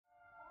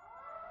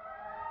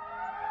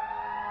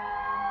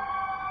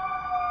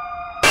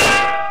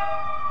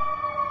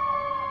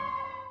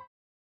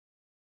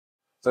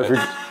So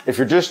if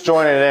you're just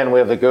joining in, we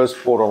have the ghost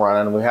portal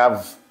running. We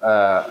have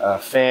a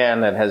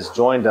fan that has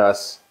joined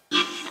us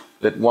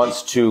that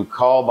wants to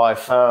call by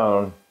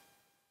phone,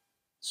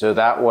 so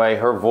that way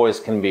her voice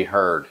can be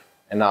heard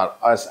and not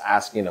us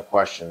asking the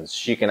questions.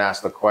 She can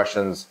ask the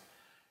questions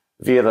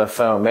via the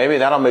phone. Maybe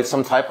that'll make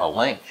some type of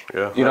link.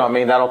 Yeah. You know what I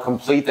mean? That'll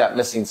complete that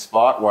missing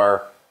spot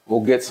where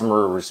we'll get some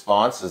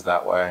responses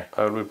that way.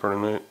 That would be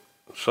pretty neat.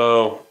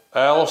 So,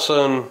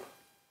 Allison.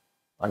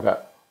 I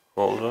got.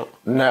 What was it?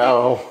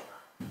 No.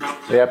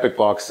 The Epic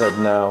Box said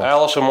no.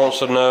 Allison wants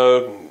to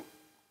know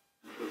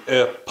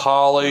if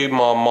Polly,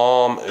 my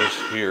mom, is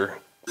here.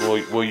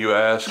 Will you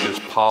ask, is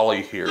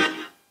Polly here?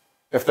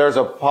 If there's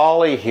a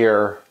Polly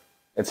here,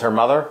 it's her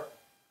mother?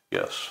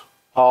 Yes.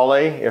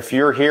 Polly, if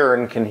you're here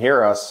and can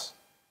hear us,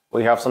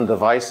 we have some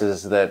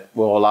devices that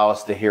will allow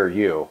us to hear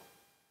you.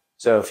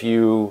 So if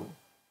you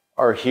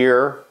are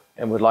here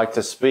and would like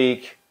to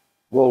speak,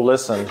 we'll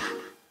listen.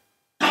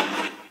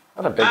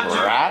 Not a big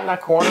rat in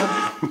that corner.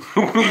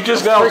 You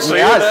just got to see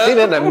it. I seen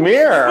it in the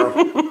mirror.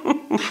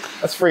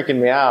 That's freaking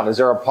me out. Is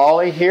there a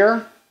Polly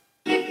here?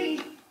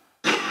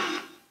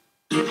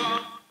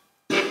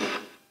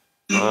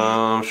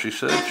 She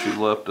said she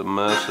left a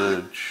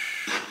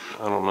message.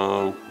 I don't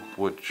know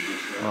which.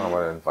 I don't know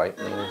what invite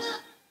means.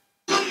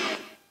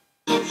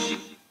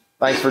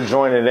 Thanks for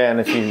joining in.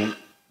 If you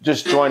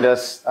just joined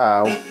us,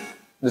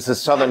 this is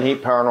Southern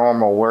Heat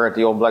Paranormal. We're at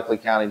the old Bleckley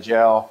County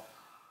Jail.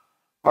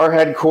 Our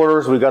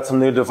headquarters, we got some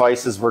new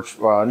devices.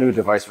 New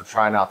device we're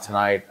trying out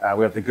tonight.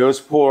 We have the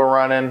ghost portal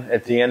running.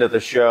 At the end of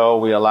the show,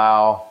 we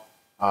allow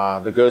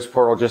the ghost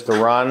portal just to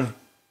run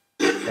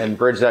and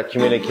bridge that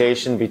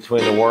communication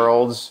between the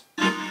worlds.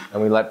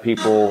 And we let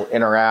people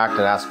interact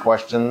and ask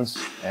questions.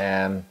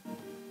 And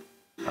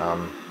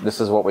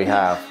this is what we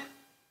have.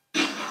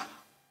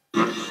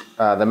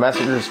 The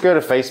messengers, go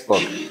to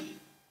Facebook,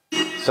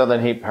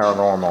 Southern Heat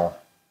Paranormal.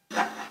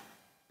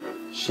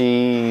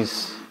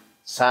 She's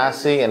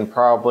sassy and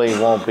probably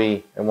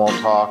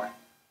won't talk.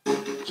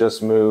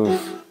 Just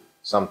move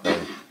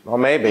something. Well,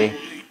 maybe.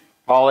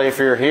 Polly, if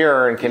you're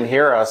here and can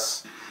hear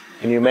us,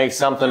 can you make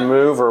something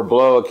move or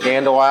blow a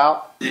candle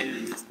out?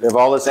 We have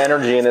all this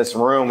energy in this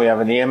room. We have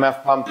an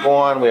EMF pump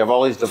going. We have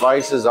all these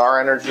devices, our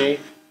energy.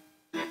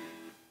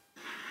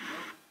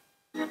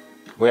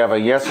 We have a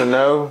yes or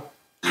no.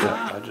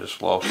 I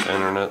just lost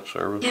internet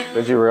service.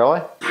 Did you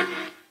really?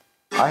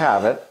 I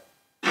have it.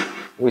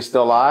 We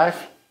still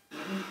live?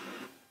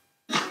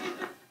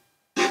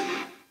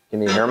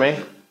 Can you hear me?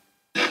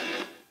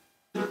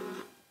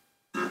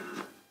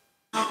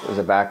 Is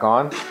it back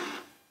on?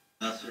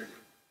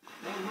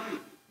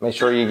 Make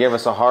sure you give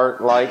us a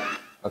heart, like.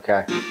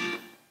 Okay.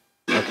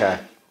 Okay.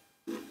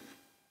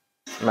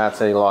 Matt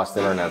said he lost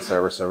internet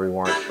service, so we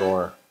weren't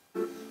sure.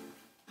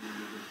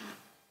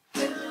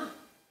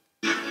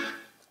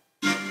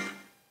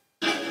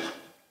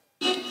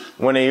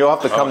 Winnie, you'll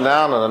have to come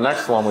down to the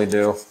next one we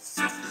do.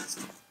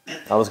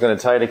 I was going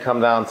to tell you to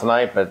come down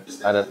tonight, but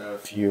I don't know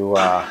if you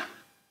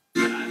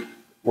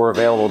were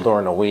available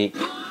during the week.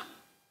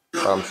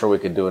 But I'm sure we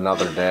could do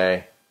another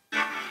day.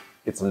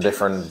 Get some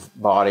different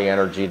body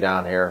energy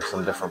down here,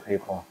 some different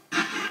people.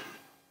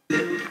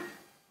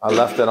 I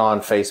left it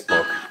on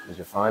Facebook. Did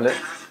you find it?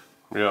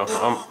 Yeah.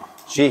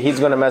 He's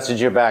going to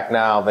message you back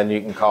now, then you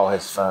can call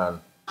his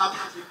phone.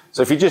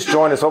 So if you just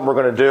joined us, what we're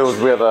going to do is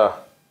we have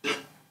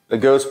the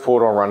ghost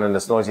portal running,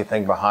 this noisy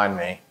thing behind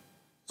me.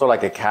 Sort of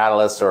like a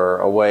catalyst or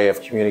a way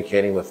of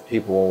communicating with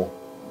people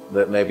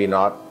that maybe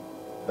not,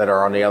 that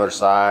are on the other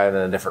side in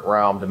a different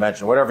realm,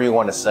 dimension, whatever you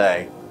want to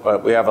say.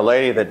 But we have a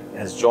lady that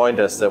has joined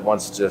us that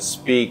wants to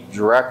speak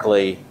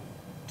directly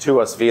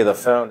to us via the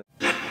phone.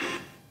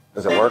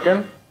 Is it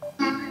working?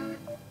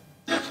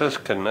 It says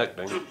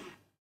connecting.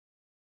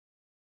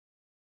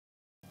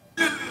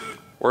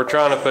 We're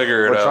trying to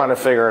figure it out. We're trying to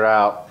figure it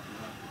out.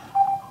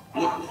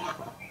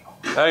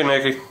 Hey,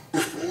 Nikki.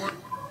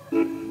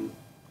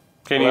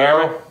 Can you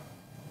hear me?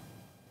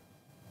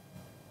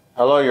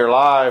 Hello, you're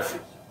live.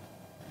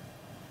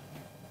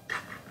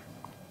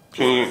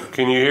 Can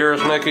you hear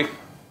us, Nikki?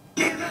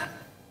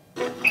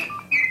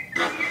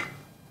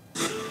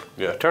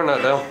 Yeah, turn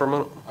that down for a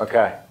minute.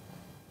 Okay.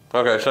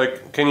 Okay, so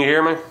can you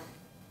hear me?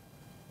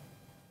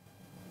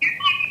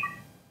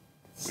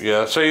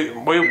 Yeah, see,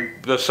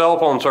 the cell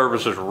phone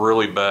service is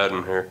really bad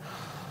in here.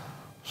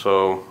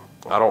 So,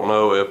 I don't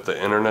know if the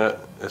internet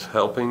is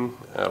helping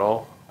at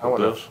all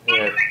with this.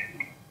 Yeah.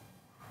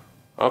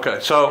 Okay,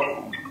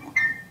 so...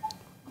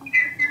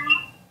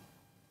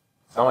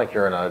 Sound like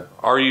you're in a...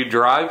 Are you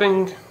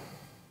driving?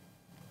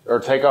 Or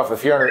take off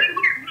if you're at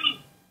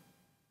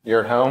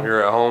home?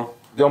 You're at home?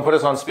 Don't put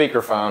us on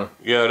speakerphone.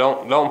 Yeah,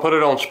 don't put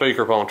it on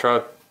speakerphone.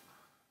 Try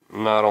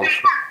not on...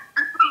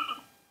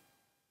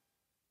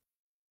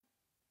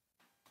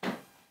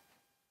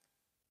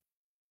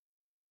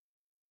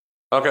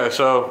 Okay,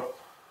 so,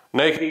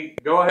 Nikki,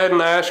 go ahead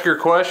and ask your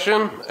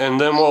question, and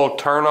then we'll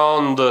turn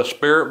on the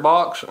spirit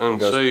box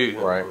and see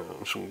right.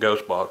 Some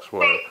ghost box,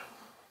 whatever.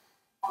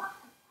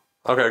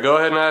 Okay, go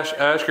ahead and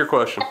ask your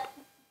question.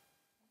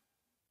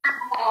 Is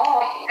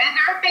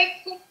there a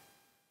big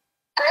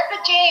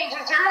James,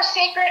 is there a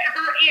secret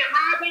about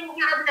Aunt Robin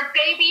having a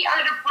baby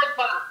out of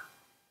wedlock?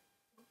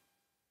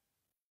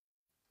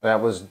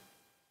 That was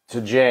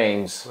to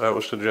James. That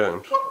was to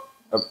James.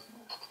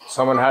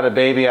 Someone had a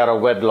baby out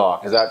of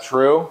wedlock. Is that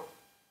true?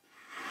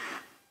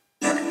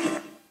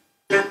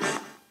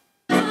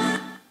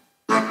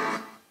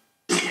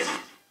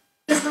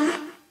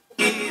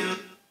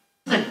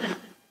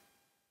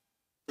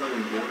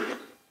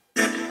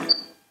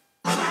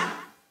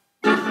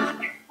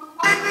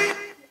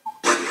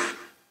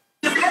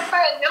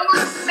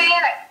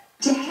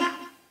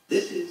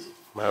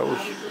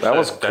 That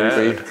was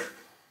creepy.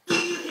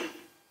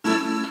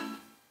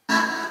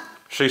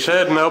 She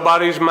said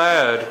nobody's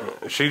mad.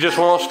 She just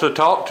wants to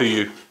talk to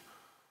you.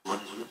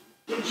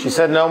 She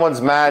said no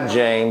one's mad,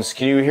 James.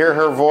 Can you hear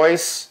her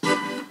voice?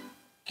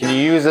 Can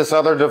you use this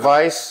other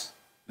device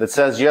that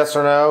says yes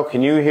or no?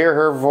 Can you hear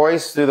her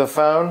voice through the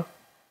phone?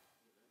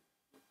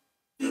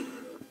 Can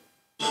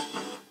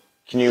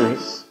you?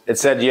 It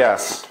said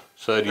yes.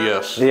 Said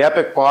yes. The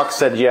Epic Box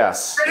said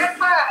yes.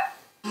 Grandpa,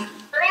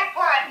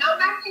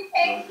 nobody's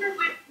angry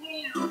with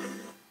you.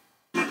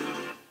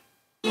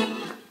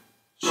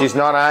 She's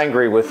not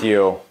angry with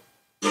you.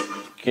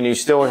 Can you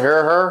still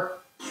hear her?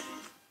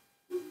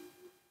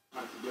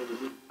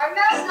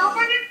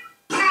 Nobody's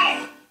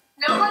upset.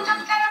 No one's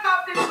upset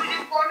about this. We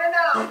just want to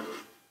know.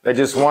 They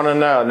just want to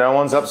know. No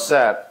one's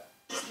upset.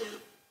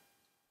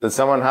 Did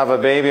someone have a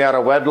baby out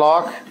of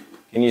wedlock?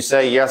 Can you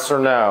say yes or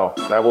no?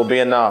 That will be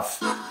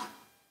enough.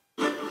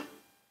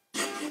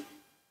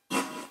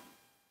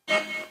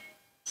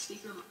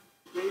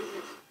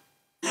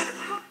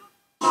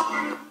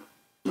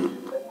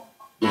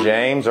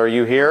 James, are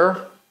you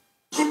here?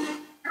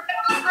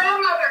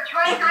 Grandmother,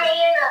 try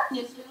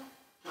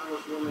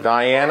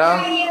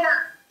Diana.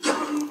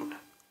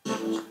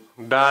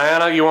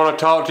 Diana, you want to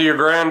talk to your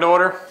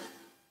granddaughter?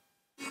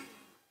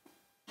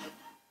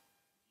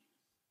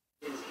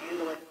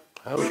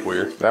 That was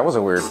weird. That was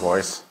a weird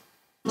voice.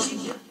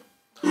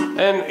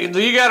 And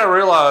you got to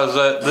realize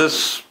that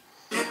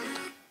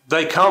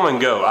they come and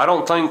go. I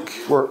don't think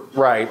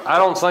I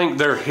don't think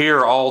they're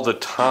here all the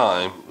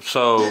time.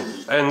 So,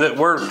 and that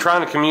we're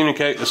trying to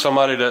communicate to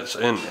somebody that's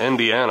in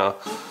Indiana,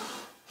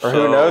 or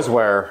who knows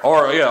where.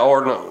 Or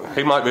no,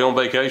 he might be on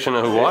vacation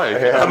in Hawaii.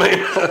 Yeah. I mean,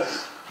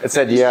 it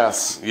said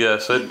yes.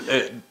 Yes,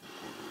 it.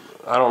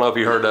 I don't know if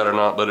you heard that or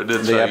not, but it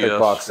did say yes. The Epic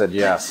Box said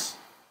yes.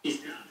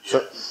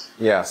 So,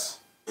 yes.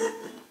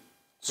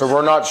 So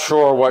we're not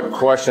sure what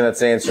question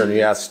it's answering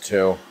yes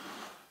to.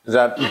 Is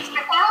that? It's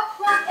my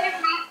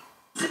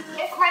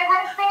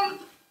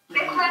husband.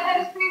 It's my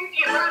husband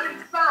and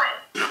Robin's son.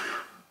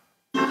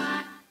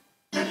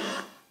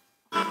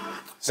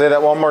 Say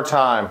that one more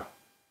time.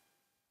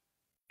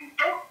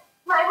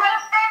 My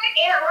husband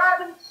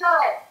and Robin's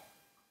son.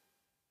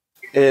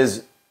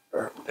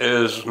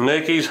 Is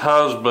Nikki's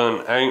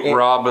husband Aunt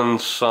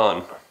Robin's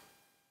son?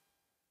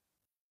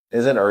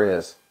 Isn't or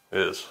is?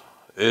 Is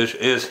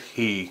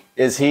he?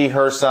 Is he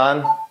her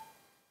son?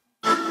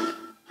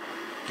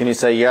 Can you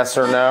say yes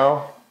or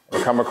no? Or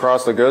come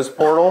across the ghost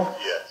portal?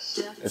 Yes.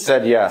 It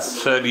said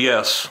yes. Said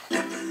yes.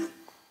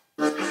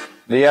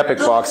 The Epic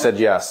Box said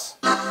yes.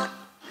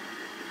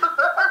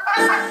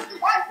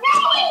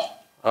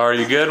 Are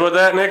you good with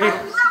that, Nikki?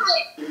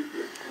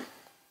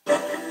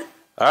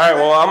 All right,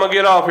 well, I'm going to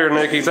get off here,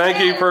 Nikki. Thank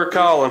you for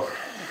calling.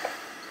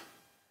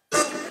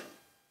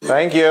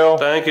 Thank you.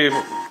 Thank you.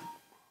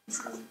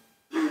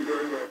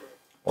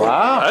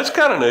 Wow. That's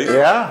kind of neat.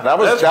 Yeah,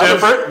 that's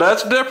different.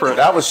 That's different.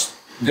 That was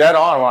dead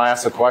on when I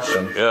asked the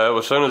question. Yeah,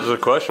 as soon as the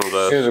question was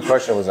asked. As soon as the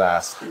question was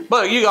asked.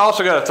 But you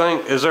also got to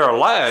think, is there a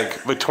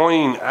lag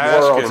between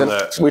asking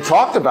that? We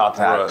talked about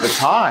that at the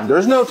time.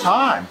 There's no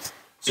time.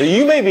 So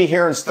you may be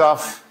hearing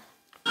stuff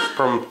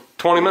from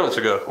 20 minutes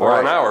ago or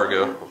an hour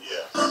ago.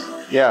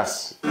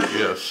 Yes.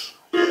 Yes.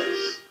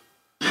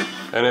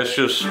 And it's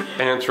just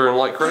answering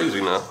like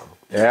crazy now.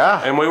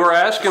 Yeah. And we were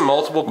asking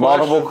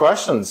multiple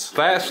questions.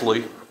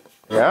 Fastly.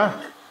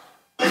 Yeah.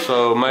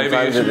 So maybe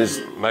it's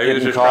just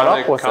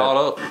trying to get caught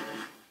up.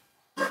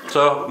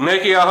 So,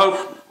 Nikki, I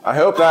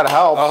hope that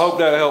helps. I hope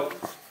that helped.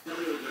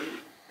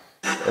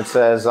 It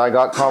says, I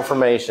got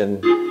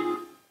confirmation.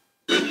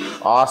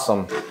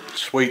 Awesome.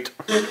 Sweet.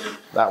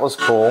 That was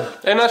cool.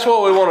 And that's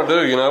what we want to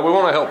do, you know. We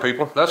want to help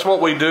people. That's what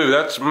we do.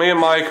 That's me and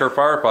Mike are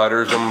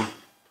firefighters, and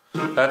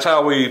that's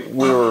how we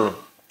feel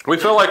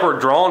like we're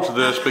drawn to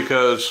this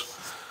because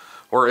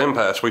we're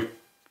empaths.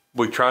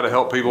 We try to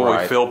help people.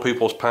 Right. We feel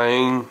people's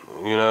pain,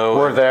 you know.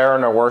 We're there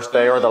on their worst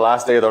day or the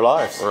last day of their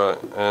lives. Right.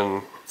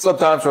 And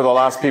sometimes we're the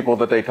last people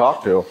that they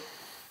talk to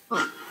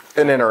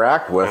and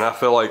interact with. And I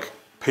feel like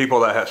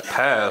people that has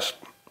passed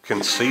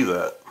can see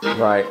that.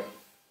 Right.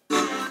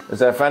 Is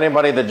that if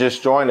anybody that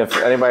just joined, if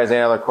anybody has any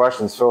other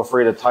questions, feel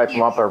free to type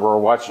them up as we're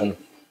watching.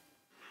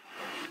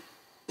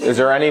 Is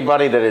there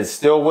anybody that is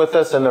still with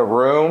us in the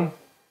room?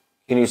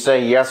 Can you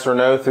say yes or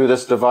no through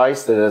this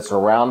device that it's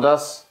around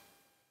us?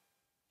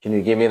 Can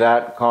you give me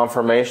that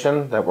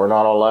confirmation that we're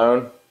not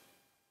alone?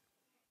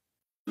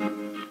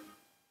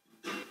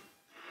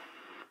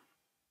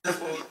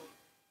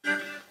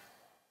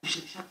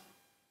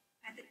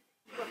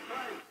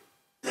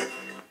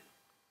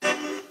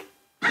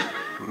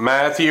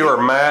 Matthew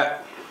or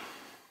Matt,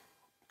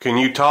 can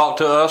you talk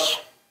to us?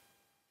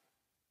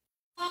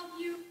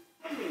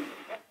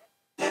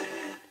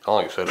 I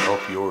like you said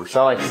up yours.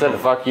 Sound like you said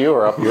fuck you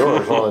or up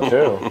yours, one of the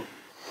two.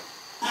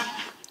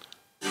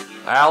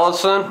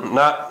 Allison,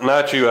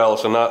 not you,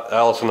 Allison, not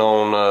Allison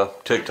on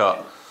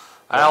TikTok.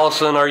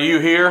 Allison, are you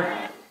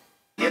here?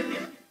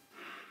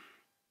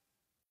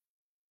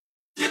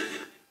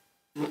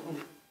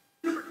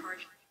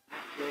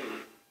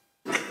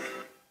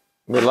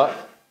 Good luck.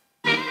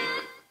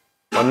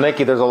 Well,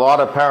 Nikki, there's a lot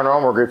of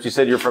paranormal groups. You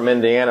said you're from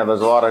Indiana.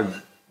 There's a lot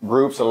of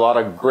groups, a lot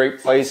of great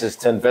places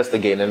to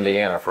investigate in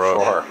Indiana, for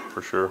sure.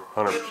 For sure,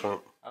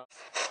 100%.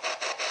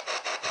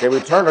 Okay,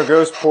 we turned our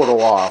ghost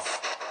portal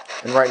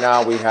off, and right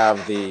now we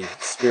have the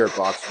spirit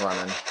box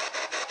running.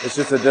 It's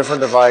just a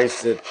different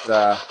device. It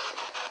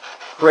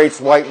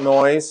creates white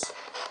noise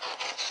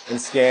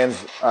and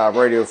scans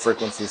radio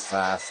frequencies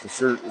fast. If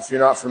you're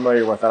not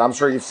familiar with that, I'm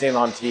sure you've seen it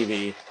on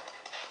TV.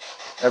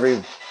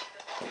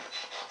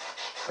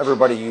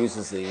 Everybody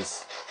uses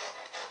these.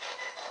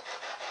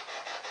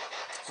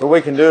 So what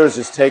we can do is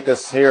just take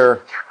this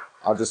here.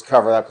 I'll just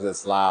cover that because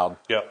it's loud.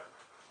 Yep.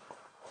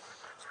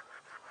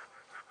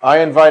 I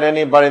invite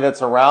anybody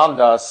that's around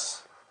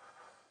us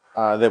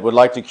that would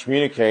like to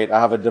communicate. I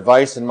have a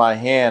device in my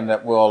hand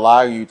that will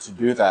allow you to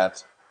do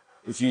that.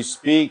 If you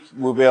speak,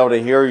 we'll be able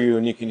to hear you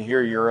and you can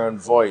hear your own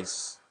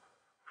voice.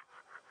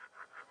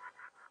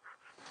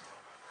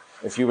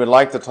 If you would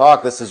like to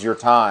talk, this is your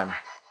time.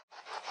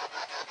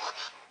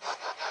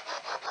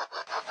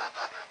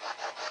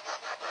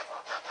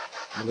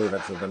 Leave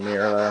it to the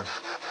mirror there.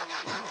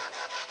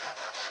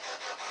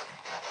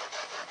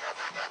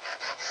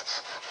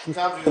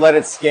 Sometimes you let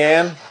it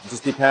scan. It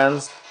just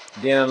depends.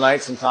 At the end of the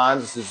night,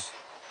 sometimes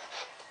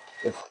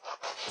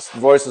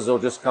voices will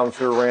just come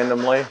through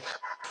randomly.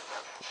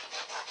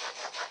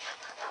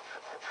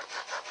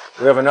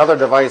 We have another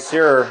device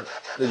here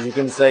that you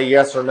can say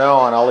yes or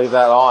no, and I'll leave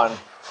that on.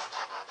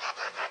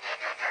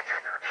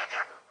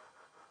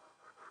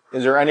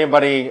 Is there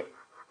anybody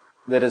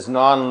that is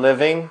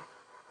non-living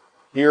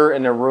here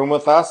in the room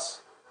with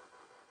us?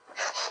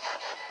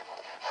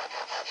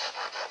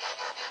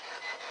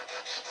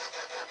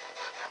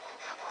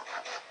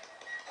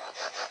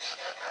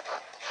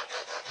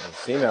 The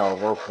female,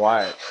 we're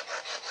quiet.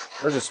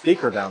 There's a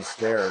speaker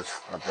downstairs,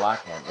 a black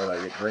one, or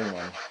a green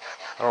one.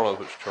 I don't know if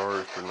it's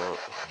charged or not.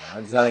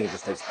 I think it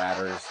just takes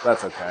batteries.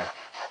 That's okay.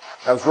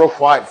 That was real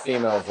quiet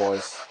female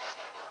voice.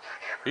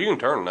 You can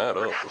turn that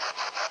up.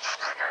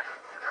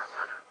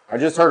 I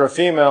just heard a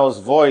female's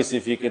voice.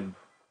 If you could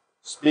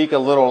speak a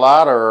little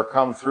louder or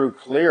come through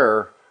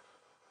clearer,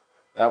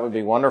 that would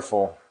be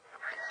wonderful.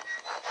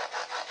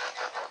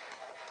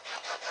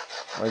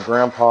 My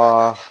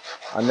grandpa,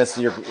 I miss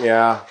your,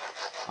 yeah,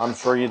 I'm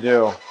sure you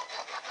do.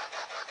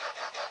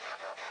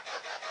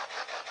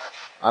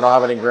 I don't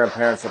have any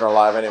grandparents that are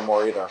alive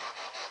anymore either.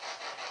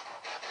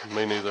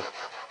 Me neither.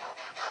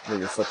 With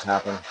your foot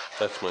tapping.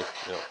 That's me,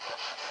 yeah.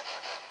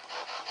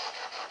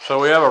 So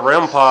we have a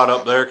REM pod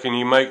up there. Can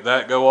you make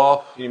that go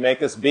off? Can you make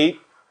this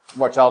beep?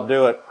 Watch, I'll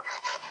do it.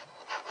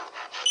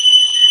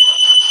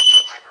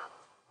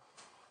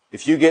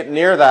 If you get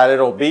near that,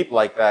 it'll beep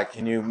like that.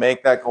 Can you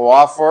make that go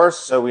off for us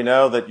so we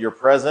know that you're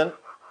present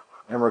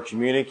and we're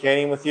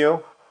communicating with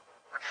you?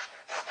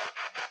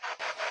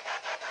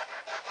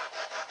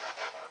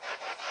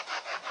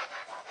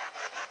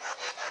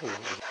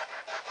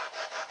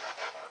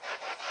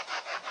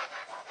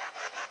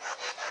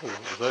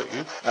 Is that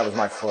you? That was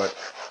my foot.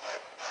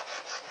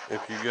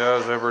 If you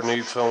guys ever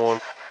need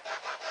someone...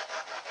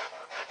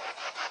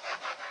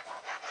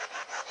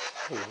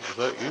 Is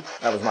that you?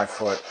 That was my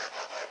foot.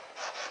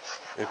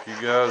 If you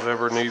guys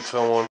ever need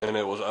someone, and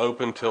it was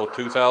open till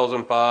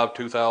 2005,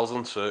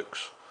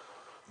 2006.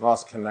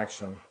 Lost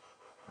connection.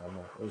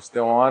 It was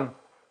still on.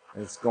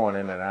 It's going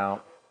in and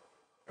out.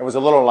 It was a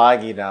little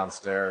laggy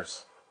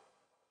downstairs.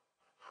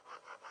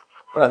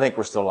 But I think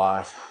we're still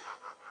live.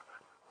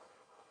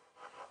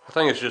 I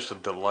think it's just a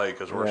delay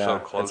because we're so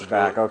close it's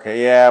back. to it.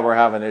 Okay, yeah, we're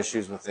having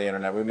issues with the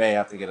internet. We may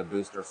have to get a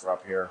booster for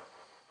up here.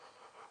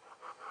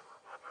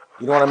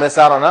 You don't want to miss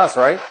out on us,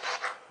 right?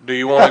 Do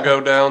you want to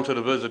go down to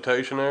the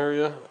visitation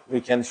area?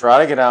 We can try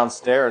to get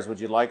downstairs. Would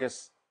you like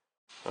us?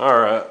 All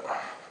right.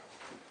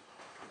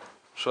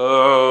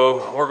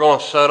 So we're going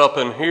to set up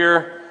in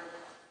here.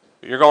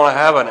 You're going to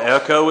have an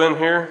echo in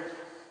here.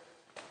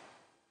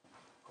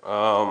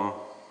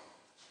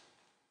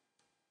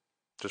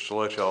 Just to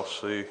let y'all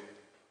see.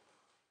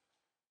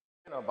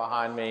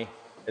 Behind me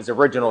is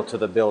original to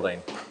the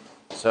building.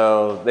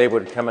 So they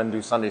would come and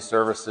do Sunday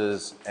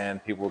services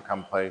and people would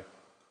come play.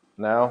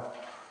 No?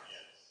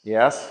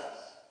 Yes?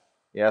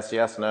 Yes,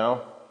 yes,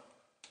 no?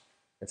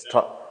 It's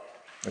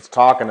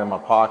talking in my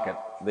pocket,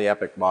 the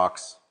Epic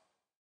box.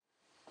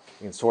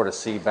 You can sort of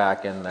see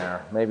back in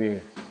there. Maybe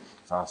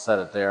I'll set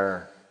it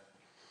there.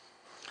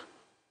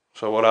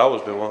 So what I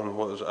was doing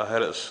was I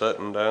had it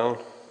setting down.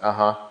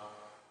 Uh-huh.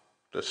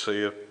 To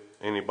see if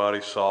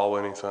anybody saw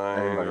anything.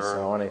 Anybody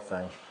saw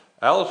anything.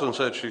 Allison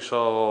said she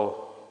saw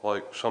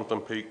like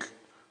something peek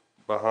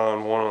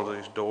behind one of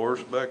these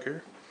doors back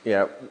here.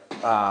 Yeah,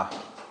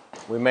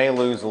 we may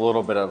lose a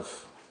little bit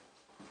of.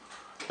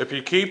 If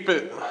you keep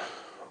it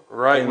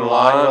right in line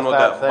line with with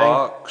that that thing?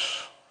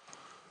 box,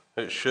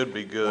 it should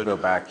be We'll good. go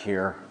back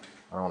here.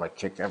 I don't want to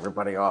kick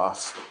everybody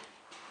off.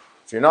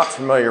 If you're not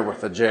familiar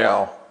with the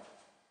jail,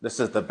 this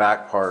is the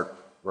back part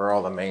where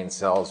all the main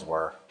cells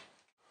were.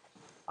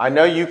 I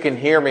know you can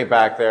hear me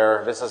back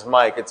there. This is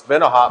Mike. It's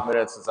been a hot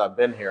minute since I've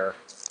been here.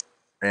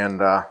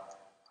 And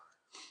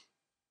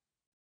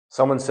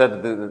someone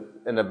said that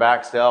in the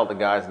back cell, the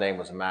guy's name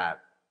was Matt.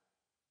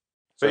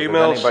 So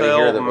Female if there's anybody cell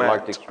here that would Matt.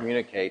 like to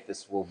communicate,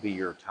 this will be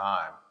your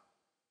time.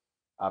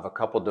 I have a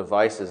couple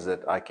devices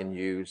that I can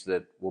use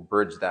that will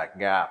bridge that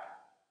gap.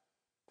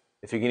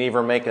 If you can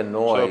even make a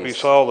noise. So if you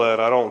saw that,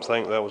 I don't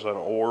think that was an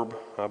orb.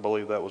 I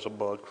believe that was a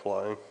bug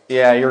flying.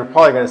 Yeah, you're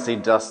probably going to see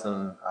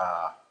Dustin.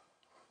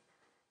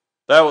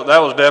 That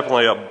was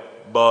definitely a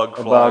bug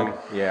flying. Bug,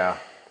 yeah.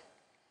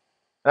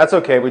 That's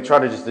okay. We try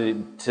to just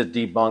to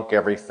debunk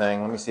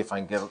everything. Let me see if I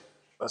can get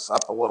this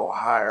up a little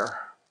higher.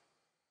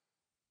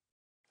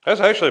 That's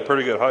actually a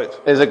pretty good height.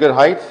 Is it good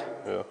height?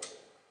 Yeah.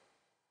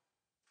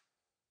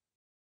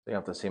 You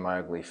have to see my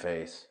ugly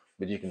face,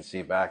 but you can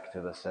see back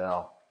to the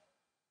cell.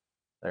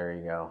 There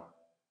you go.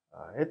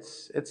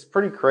 It's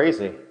pretty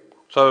crazy.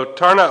 So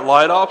turn that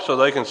light off so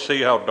they can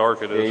see how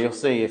dark it is. Yeah, you'll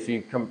see if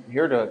you come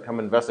here to come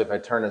investigate. If I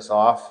turn this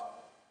off,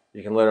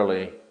 you can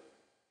literally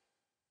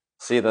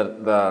see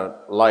the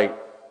light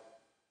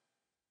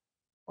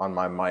on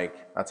my mic.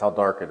 That's how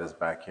dark it is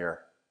back here.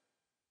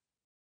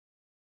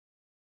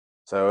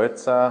 So it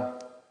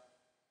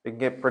can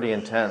get pretty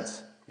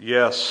intense.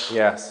 Yes.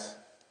 Yes.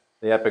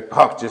 The Epic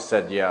Box just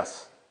said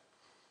yes.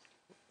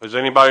 Is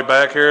anybody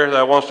back here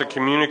that wants to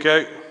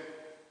communicate?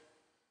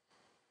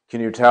 Can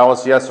you tell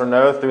us yes or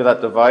no through that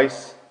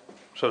device?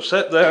 So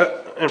set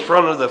that in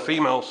front of the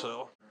female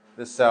cell.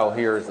 This cell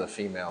here is the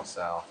female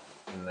cell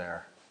in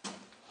there.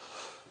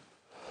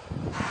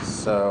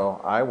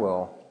 So I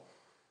will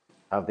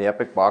have the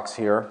Epic Box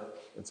here.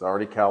 It's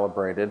already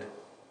calibrated.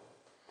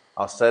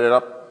 I'll set it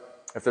up.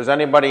 If there's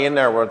anybody in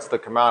there who wants to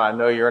come out, I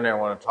know you're in there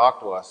and want to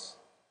talk to us.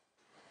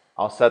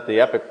 I'll set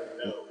the Epic.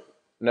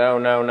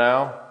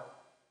 No.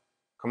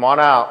 Come on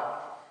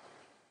out.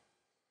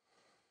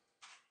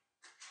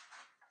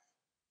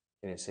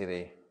 Can you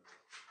see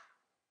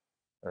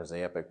there's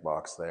the Epic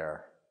Box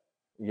there.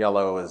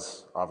 Yellow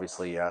is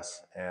obviously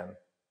yes, and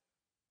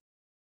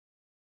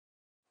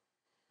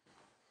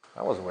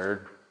that was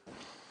weird.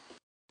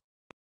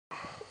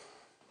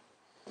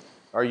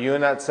 Are you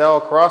in that cell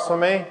across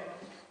from me?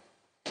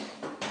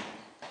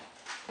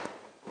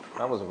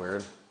 That was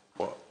weird.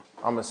 What?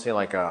 I'm gonna see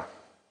like a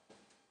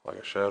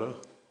shadow?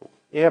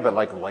 yeah, but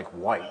like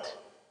white.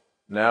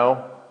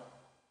 No,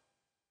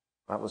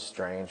 that was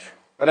strange.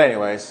 But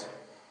anyways,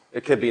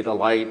 it could be the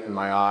light in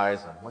my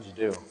eyes. And what'd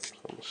you do?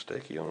 Something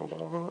sticky on the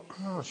bottom of it?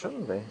 Oh, it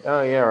shouldn't be.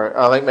 Oh yeah, right.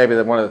 I think maybe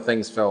one of the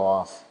things fell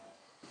off.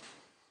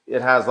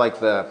 It has like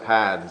the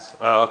pads.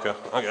 Oh, okay.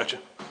 I got you.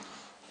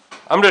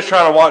 I'm just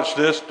trying to watch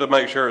this to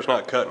make sure it's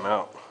not cutting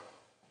out.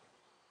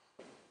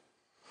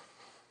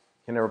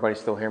 Can everybody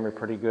still hear me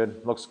pretty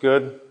good? Looks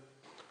good?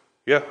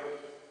 Yeah.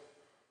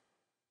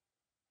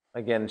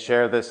 Again,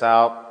 share this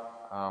out.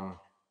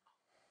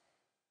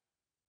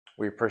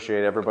 We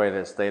appreciate everybody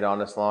that stayed on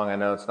this long. I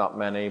know it's not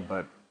many,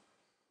 but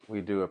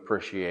we do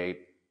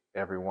appreciate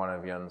every one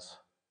of you.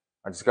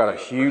 I just got a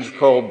huge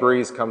cold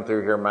breeze come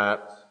through here,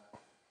 Matt.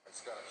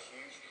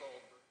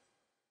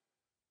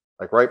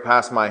 Like right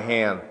past my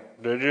hand.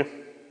 Did you?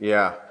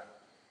 Yeah.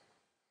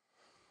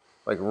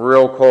 Like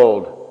real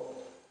cold.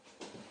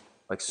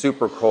 Like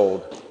super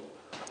cold.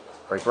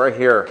 Like right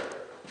here.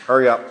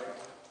 Hurry up.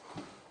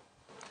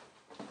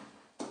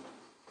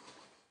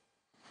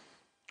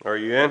 Are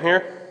you in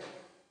here?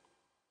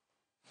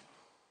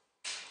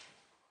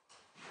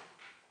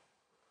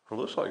 It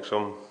looks like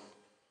some.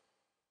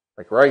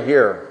 Like right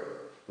here.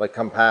 Like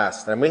come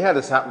past. And we had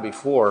this happen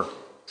before.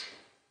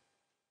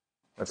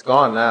 It's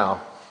gone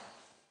now.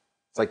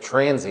 It's like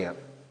transient.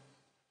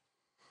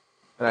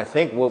 And I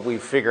think what we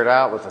figured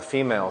out with the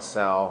female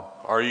cell.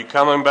 Are you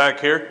coming back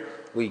here?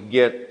 We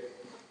get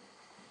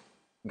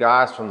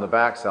guys from the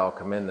back cell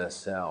come in this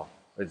cell.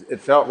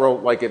 It felt real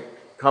like it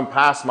come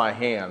past my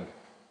hand.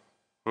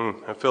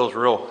 It feels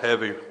real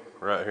heavy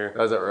right here.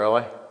 Does it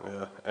really?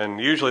 Yeah. And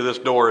usually this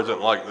door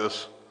isn't like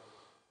this.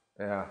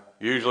 Yeah.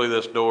 Usually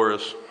this door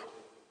is.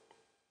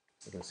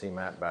 You can see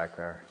Matt back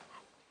there.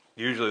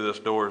 Usually this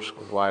door is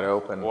wide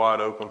open.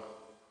 Wide open.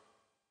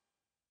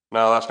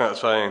 No, that's not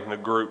saying the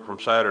group from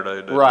Saturday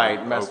didn't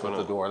right, messed open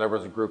with the door. There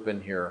was a group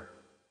in here.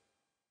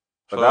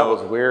 But so that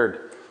was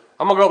weird.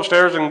 I'm going to go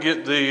upstairs and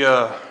get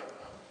the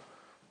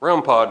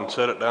REM pod and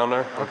set it down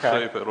there. Let's see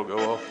if it'll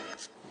go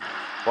off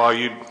while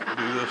you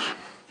do this.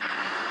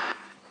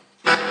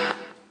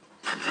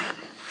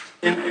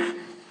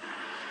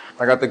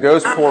 I got the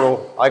ghost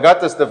portal. I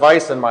got this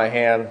device in my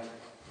hand.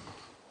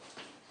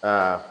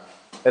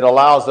 It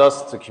allows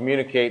us to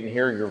communicate and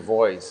hear your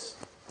voice.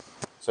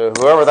 So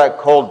whoever that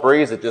cold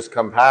breeze that just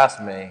come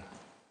past me,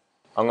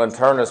 I'm going to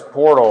turn this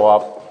portal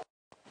up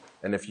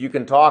And if you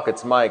can talk,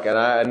 it's Mike. And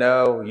I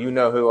know you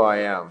know who I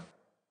am.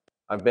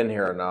 I've been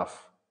here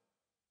enough.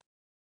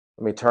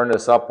 Let me turn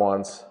this up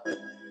once.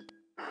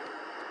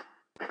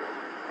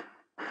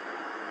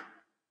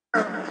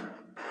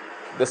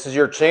 This is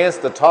your chance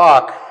to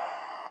talk.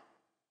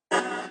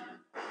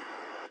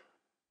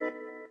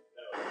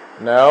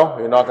 No?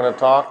 You're not going to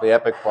talk? The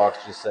Epic Box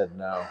just said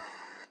no.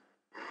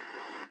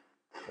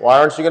 Why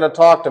aren't you going to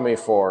talk to me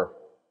for?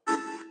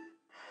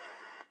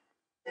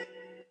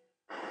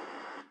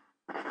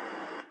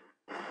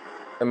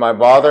 Am I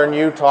bothering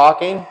you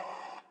talking?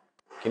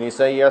 Can you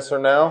say yes or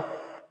no?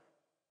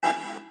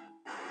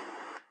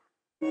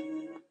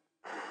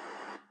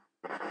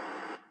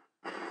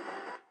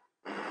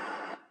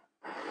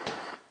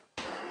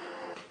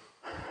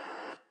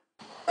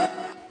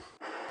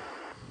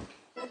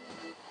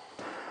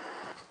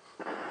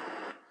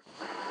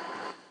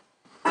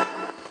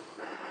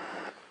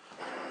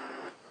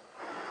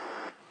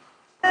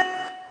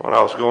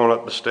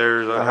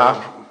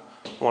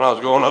 When I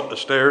was going up the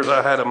stairs,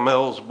 I had a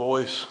male's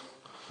voice.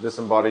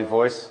 Disembodied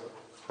voice?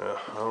 Yeah,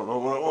 I don't know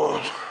what it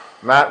was.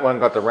 Matt went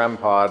and got the REM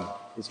pod.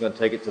 He's going to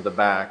take it to the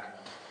back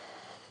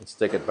and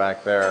stick it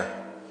back there.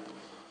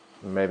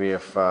 Maybe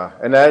if,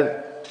 and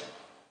that,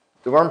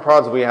 the REM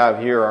pods we have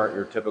here aren't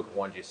your typical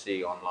ones you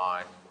see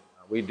online.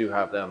 We do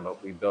have them,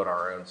 but we build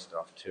our own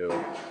stuff too.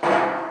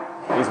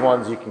 These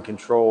ones you can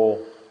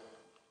control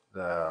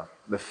the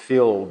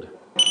field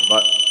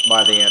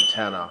by the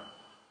antenna.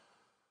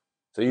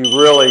 So you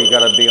really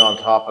got to be on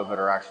top of it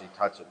or actually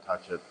touch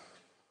it.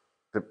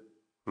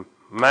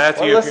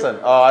 Matthew, well, listen,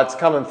 it's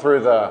coming through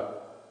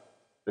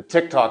the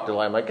TikTok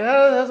delay. I'm like,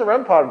 there's a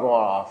REM pod going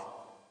off.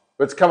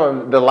 But it's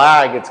coming, the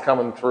lag, it's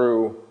coming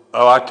through.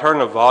 Oh, I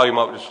turned the volume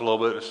up just a little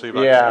bit to see if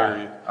I can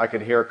hear you. I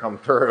could hear it come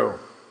through.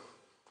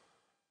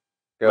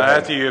 Go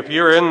Matthew, ahead. if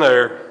you're in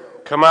there,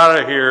 come out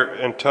of here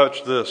and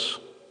touch this.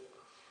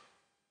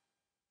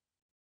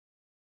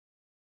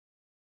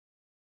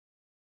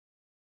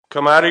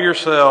 Come out of your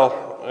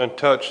cell and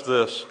touch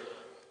this.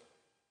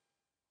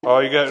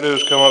 All you got to do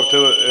is come up to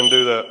it and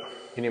do that.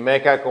 Can you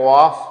make that go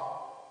off?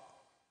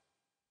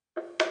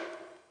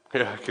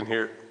 Yeah, I can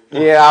hear it.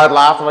 Yeah, I'd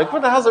laugh. I'm like,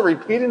 what the hell's it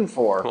repeating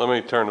for? Let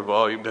me turn the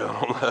volume down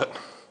on that.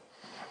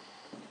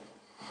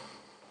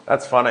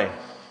 That's funny.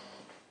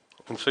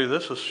 And see,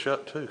 this is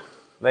shut too.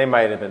 They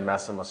might have been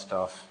messing with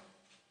stuff.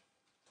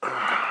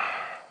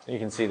 You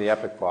can see the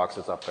Epic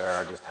boxes up there.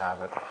 I just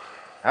have it.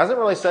 Hasn't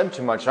really said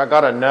too much. I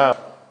got a no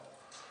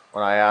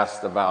when I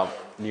asked about,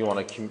 do you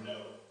want to...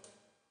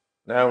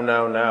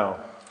 No.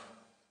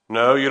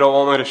 No, you don't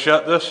want me to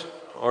shut this?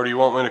 Or do you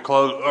want me to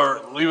close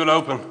or leave it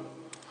open?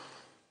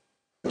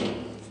 I'm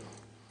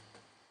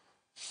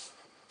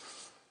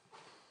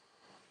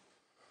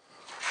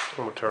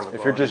gonna turn the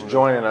If you're just volume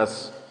joining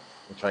us,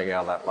 I'm trying to get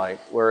out of that light.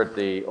 We're at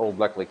the old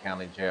Bleckley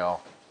County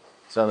Jail,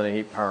 Southern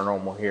Heat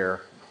Paranormal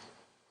here.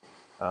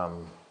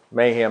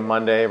 Mayhem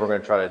Monday, we're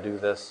going to try to do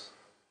this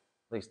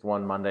at least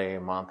one Monday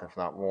a month, if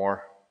not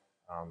more.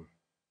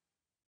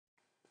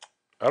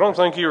 I don't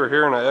think you were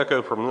hearing an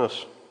echo from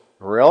this.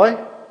 Really?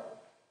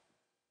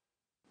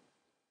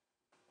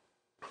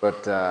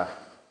 But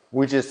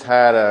we just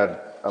had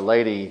a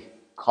lady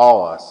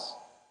call us,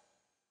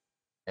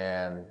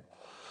 and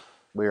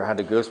we had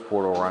the ghost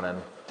portal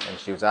running, and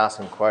she was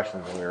asking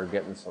questions, and we were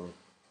getting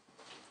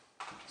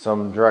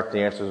some direct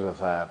answers with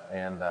that.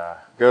 And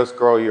Ghost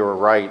Girl, you were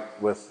right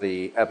with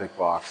the Epic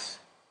box.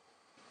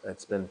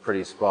 It's been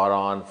pretty spot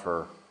on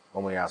for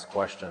when we ask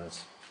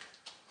questions.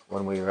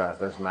 When we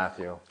there's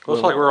Matthew.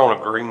 Looks like we're on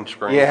a green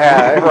screen.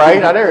 Yeah,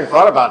 right. I never even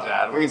thought about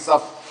that. We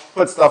can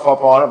put stuff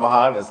up on it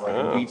behind us, like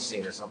a beach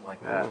scene or something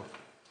like that.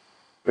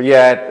 But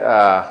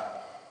yeah,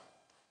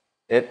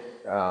 it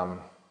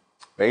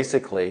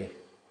basically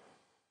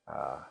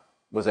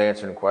was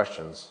answering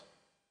questions,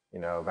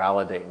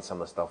 validating some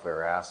of the stuff we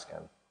were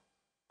asking.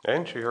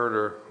 And she heard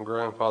her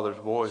grandfather's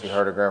voice. She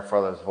heard her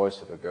grandfather's voice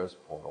through the ghost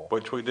portal.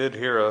 Which we did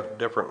hear a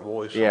different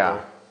voice.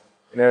 Yeah.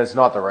 And it's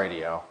not the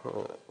radio.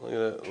 Look at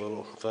that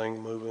little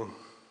thing moving.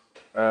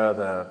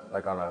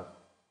 Like on a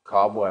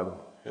cobweb.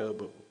 Yeah,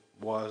 but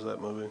why is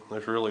that moving?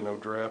 There's really no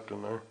draft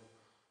in there.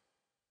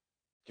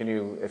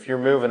 If you're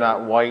moving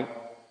that white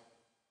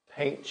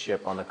paint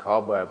chip on the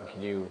cobweb,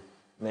 can you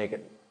make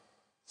it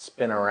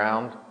spin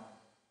around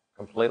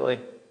completely?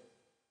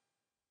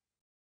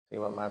 See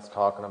what Matt's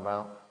talking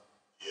about?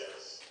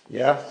 Yes.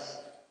 Yeah?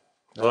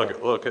 Look,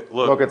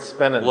 it's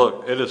spinning.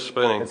 Look, it is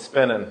spinning. It's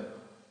spinning.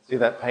 See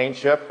that paint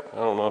chip? I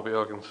don't know if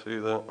y'all can see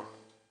that.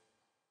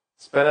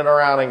 Spin it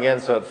around again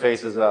so it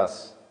faces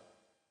us.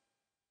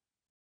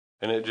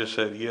 And it just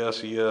said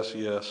yes, yes,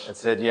 yes. It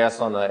said yes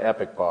on the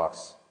Epic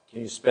box.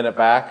 Can you spin it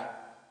back?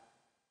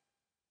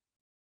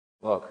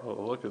 Look. Oh,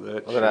 look at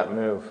that. Look at that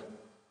move.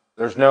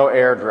 There's no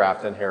air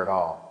draft in here at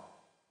all.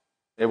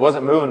 It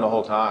wasn't moving the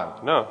whole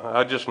time. No,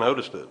 I just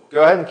noticed it.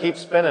 Go ahead and keep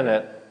spinning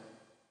it.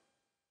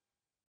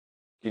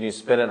 Can you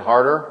spin it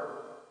harder?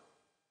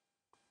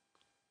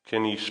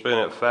 Can you spin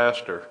it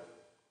faster?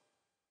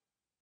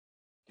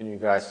 Can you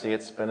guys see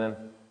it spinning?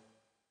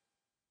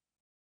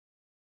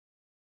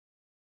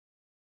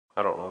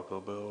 I don't know if they'll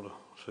be able to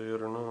see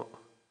it or not.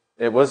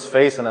 It was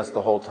facing us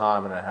the whole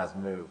time and it has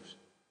moved.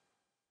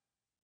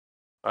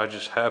 I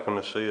just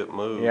happened to see it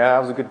move. Yeah, that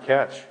was a good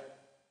catch.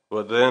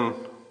 But then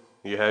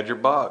you had your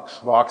box.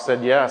 Box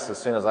said yes as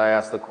soon as I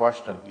asked the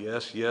question.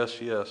 Yes, yes,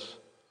 yes.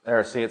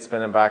 There, see it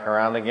spinning back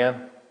around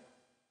again?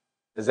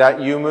 Is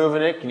that you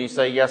moving it? Can you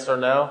say yes or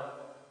no?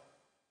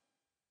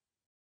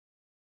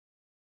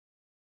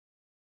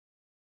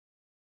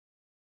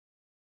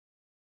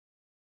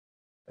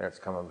 There, it's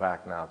coming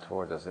back now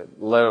towards us.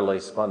 It literally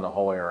spun the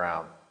whole way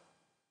around.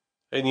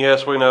 And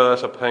yes, we know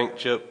that's a paint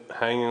chip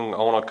hanging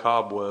on a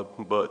cobweb,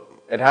 but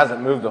it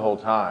hasn't moved the whole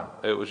time.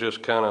 It was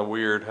just kind of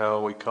weird how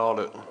we caught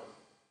it.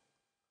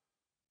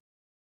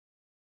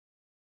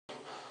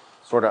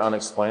 Sort of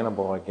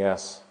unexplainable, I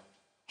guess.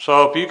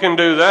 So if you can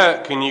do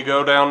that, can you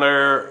go down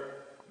there?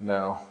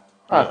 No.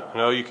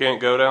 No, you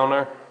can't go down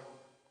there?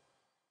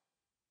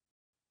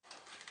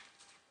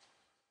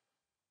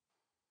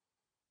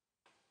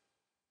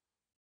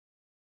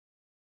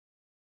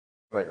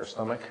 Wait, your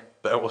stomach?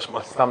 That was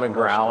my stomach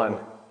growling.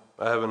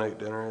 I haven't ate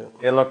dinner yet.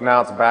 And look,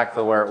 now it's back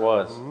to where it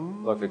was.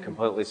 Look, it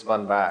completely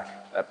spun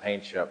back, that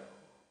paint chip.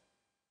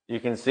 You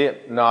can see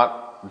it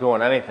not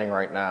doing anything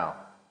right now.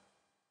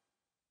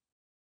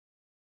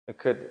 It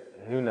could,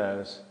 who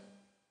knows?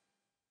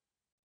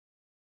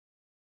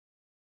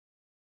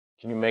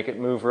 Can you make it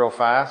move real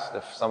fast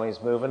if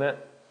somebody's moving it?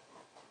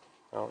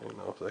 I don't even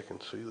know if they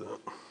can see that.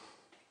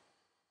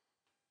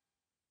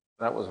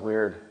 That was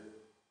weird.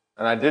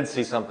 And I did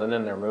see something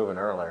in there moving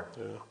earlier.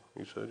 Yeah,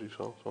 you said you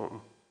saw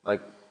something.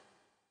 Like,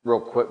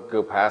 real quick,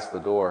 go past the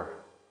door.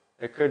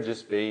 It could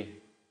just be,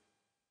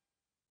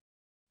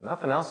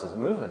 nothing else is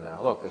moving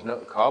now. Look, there's no,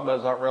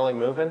 cobwebs aren't really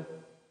moving.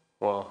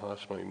 Well,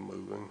 that's me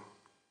moving.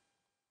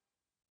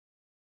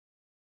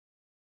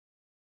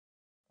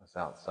 That's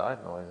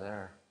outside noise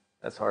there.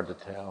 That's hard to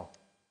tell.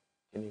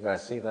 Can you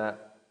guys see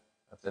that?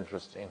 That's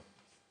interesting.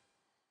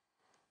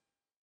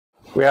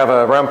 We have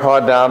a REM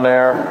pod down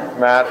there.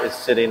 Matt is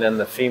sitting in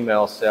the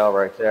female cell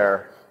right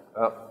there.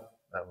 Oh,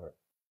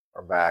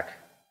 we're back.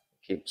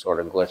 Keep sort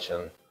of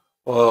glitching.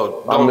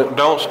 Well,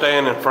 don't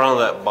stand in front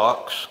of that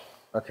box.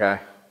 Okay.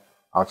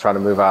 I'll try to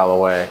move out of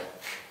the way.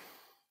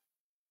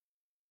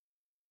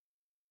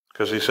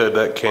 Because he said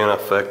that can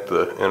affect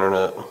the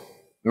internet.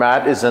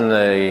 Matt is in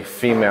the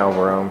female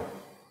room.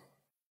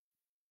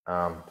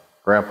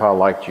 Grandpa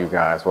liked you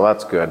guys. Well,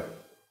 that's good.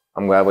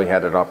 I'm glad we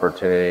had an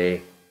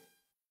opportunity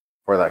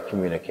for that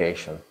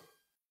communication.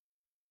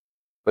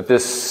 But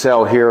this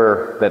cell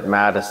here that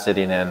Matt is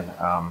sitting in,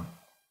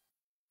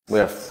 we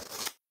have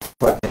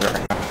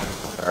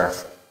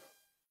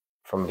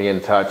from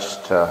being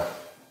touched to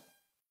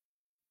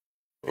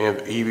and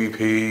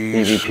EVPs.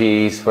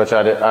 EVPs, which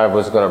I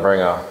was going to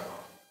bring a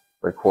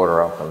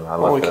recorder up, and I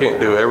left well, we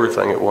can't do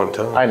everything at one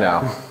time. I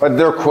know, but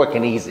they're quick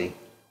and easy.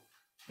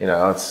 You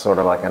know, it's sort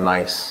of like a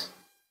nice,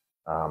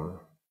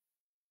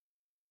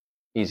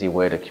 easy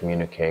way to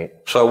communicate.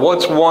 So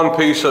what's one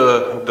piece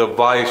of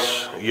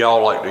device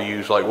y'all like to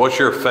use? Like, what's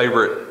your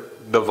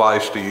favorite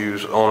device to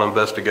use on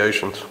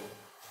investigations?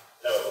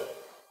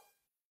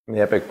 The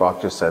Epic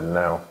Box just said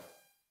no.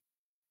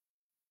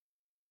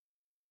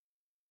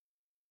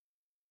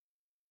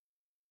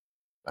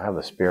 I have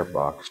the Spirit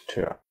Box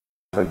too.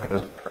 I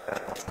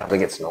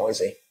think it's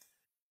noisy.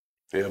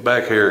 Yeah,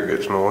 back here it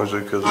gets noisy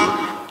because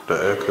of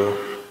the echo.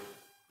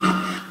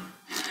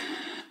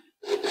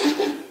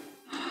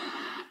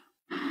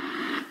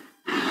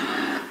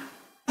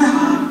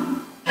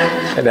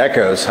 It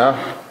echoes, huh?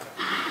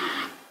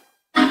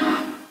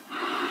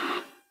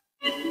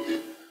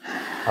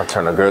 I'll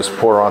turn the ghost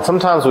porter on.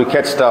 Sometimes we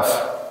catch stuff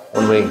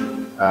when we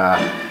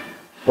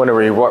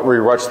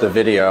watch the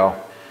video.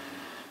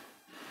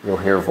 You'll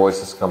hear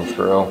voices come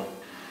through.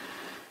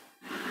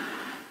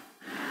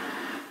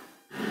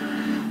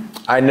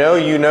 I know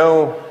you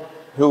know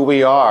who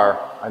we are.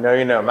 I know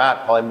you know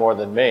Matt probably more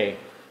than me.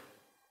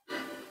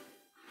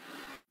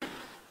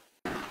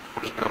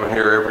 Just coming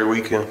here every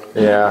weekend.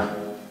 Yeah.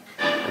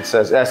 It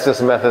says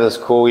Estes method is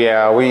cool.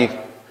 Yeah, we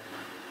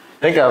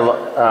think a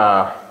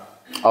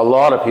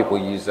lot of people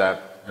use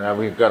that.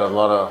 We've got a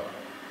lot of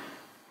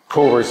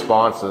cool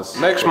responses.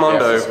 Next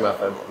Monday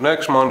we'll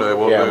next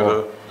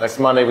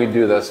Monday we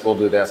do this. We'll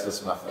do the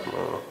Estes method.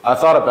 I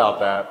thought about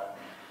that.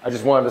 I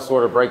just wanted to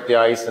sort of break the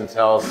ice and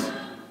tell us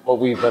what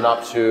we've been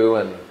up to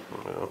and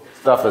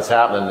stuff that's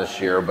happening this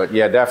year. But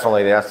yeah,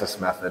 definitely the Estes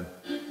method.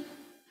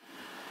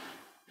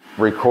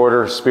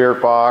 Recorder,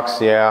 Spirit Box,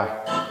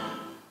 yeah.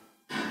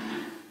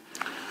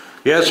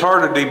 Yeah, it's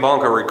hard to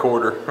debunk a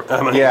recorder.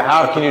 I mean, yeah,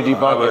 how can you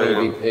debunk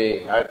an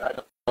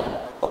EVP?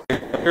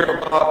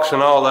 Spirit Box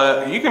and all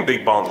that, you can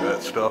debunk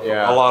that stuff.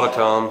 Yeah. A lot of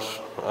times.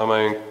 I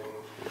mean,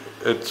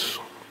 it's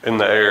in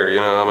the air, you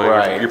know. I mean,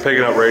 right. You're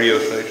picking up radio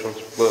stations,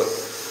 but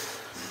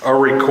a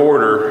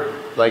recorder.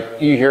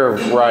 Like you hear,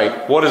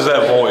 right. What is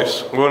that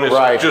voice? When it's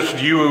right. just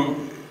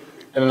you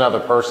and another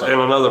person. And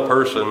another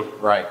person.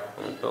 Right.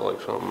 I felt like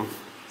something.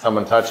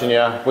 Someone touching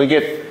you. We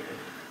get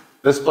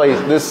this place.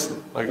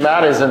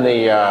 Matt is in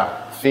the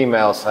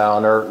female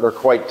sound. They're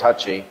quite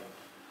touchy.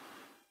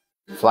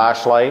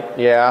 Flashlight,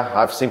 yeah.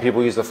 I've seen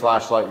people use the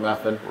flashlight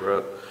method.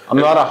 Right. I'm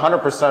not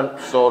 100%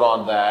 sold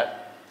on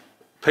that.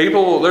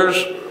 People,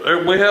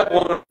 we have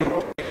one.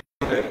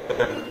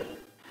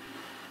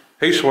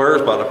 He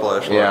swears by the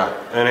flashlight. Yeah.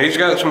 And he's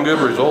got some good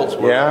results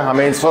with it. Yeah, I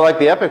mean, so like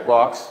the Epic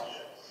box.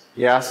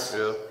 Yes.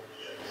 Yeah.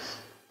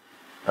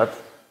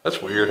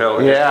 That's weird how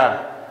it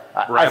Yeah.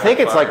 I think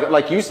it's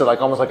like you said,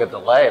 like almost like a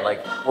delay.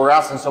 Like we're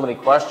asking so many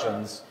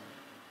questions,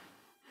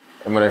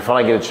 and when they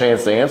finally get a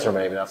chance to answer,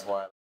 maybe that's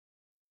why.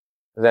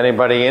 Is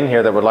anybody in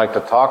here that would like to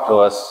talk to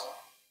us?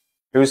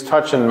 Who's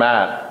touching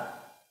Matt?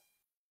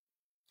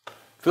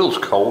 Feels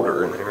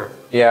colder in here.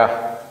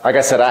 Yeah. Like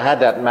I said, I had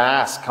that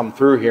mask come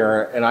through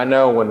here, and I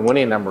know when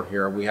Winnie and them were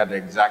here, we had the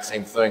exact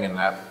same thing in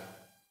that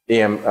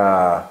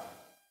EMF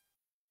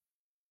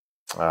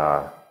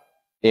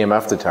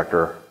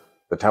detector.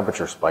 The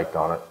temperature spiked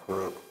on it.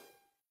 Right.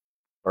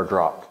 Or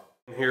dropped.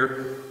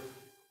 Here?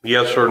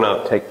 Yes or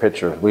no? Take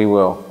pictures. We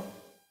will.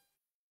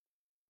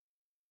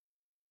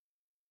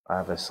 I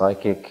have a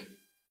psychic.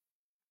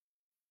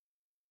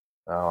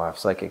 Oh, I have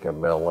psychic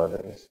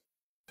abilities.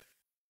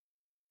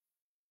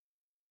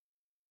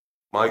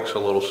 Mike's a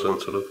little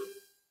sensitive.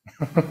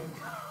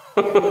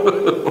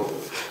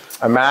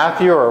 A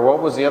Matthew, or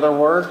what was the other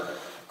word?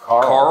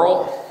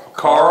 Carl.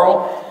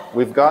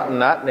 We've gotten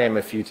that name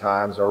a few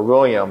times, or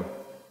William.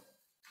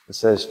 It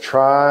says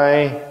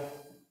try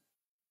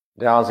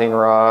dowsing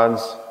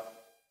rods.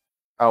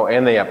 Oh,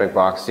 and the Epic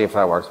box. See if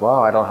that works. Well,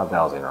 I don't have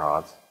dowsing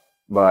rods,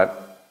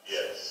 but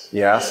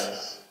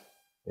yes.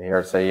 You hear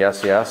it say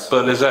yes, yes.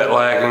 But is that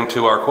lagging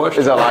to our questions?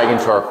 Is that lagging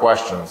to our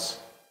questions?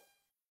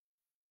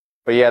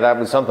 But yeah, that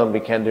was something we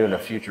can do in the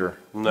future.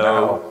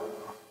 No.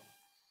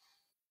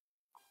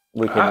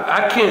 We can.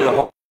 I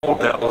can't hold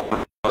that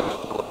one.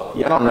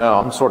 Yeah, I don't know.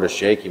 I'm sort of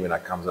shaky when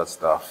that comes to that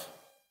stuff.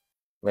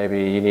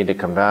 Maybe you need to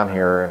come down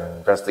here and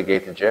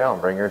investigate the jail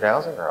and bring your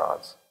dowsing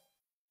rods.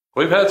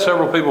 We've had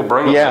several people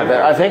bring them.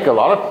 Yeah, I think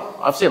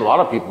I've seen a lot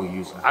of people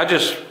use them.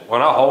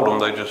 When I hold them,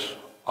 they just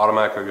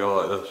automatically go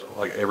like this,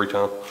 like every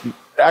time.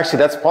 Actually,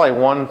 that's probably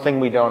one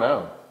thing we don't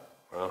own.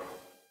 Well,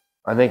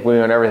 I think we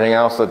own everything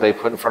else that they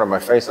put in front of my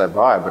face I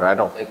buy, but I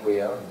don't think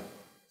we own a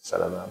set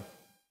of them.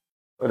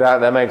 But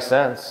that makes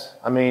sense.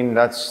 I mean,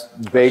 that's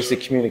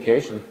basic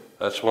communication.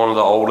 that's one of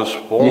the oldest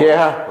forms.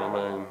 Yeah. I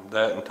mean,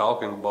 that and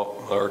talking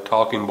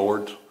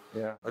boards.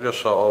 Yeah. I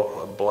just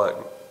saw a black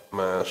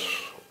mass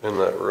in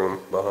that room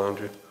behind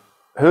you.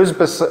 Who's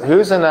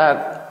in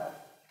that?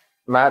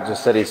 Matt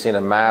just said he's seen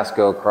a mask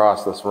go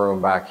across this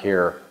room back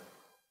here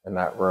in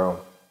that room.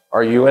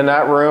 Are you in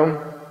that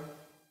room?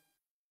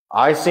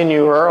 I seen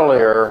you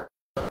earlier.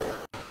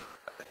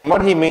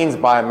 What he means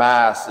by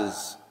mass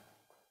is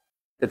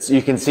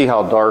you can see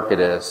how dark it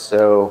is.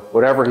 So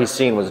whatever he's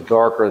seen was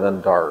darker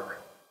than dark,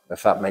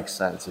 if that makes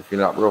sense, if you're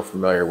not real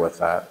familiar with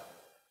that.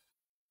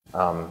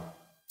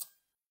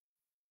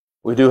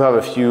 We do have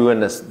a few in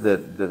this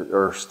that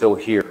are still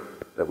here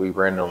that we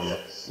randomly.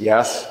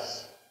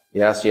 Yes?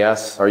 Yes,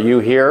 yes. Are you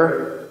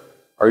here?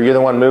 Are you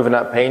the one moving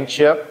that paint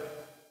chip?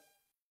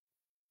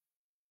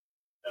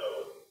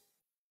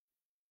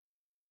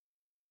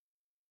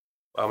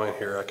 I'm in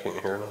here. I can't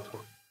hear nothing.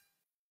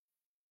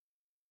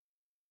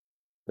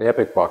 The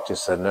Epic Box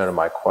just said no to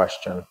my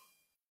question.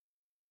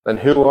 Then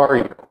who are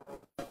you?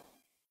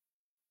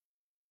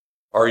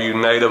 Are you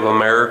Native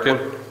American?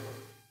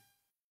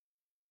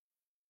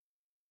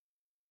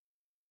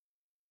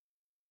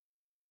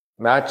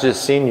 Matt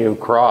just seen you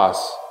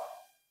cross.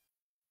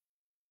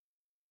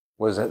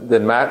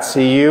 Did Matt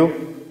see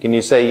you? Can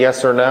you say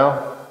yes or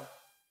no?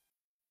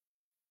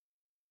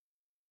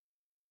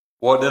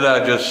 What did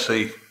I just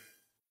see?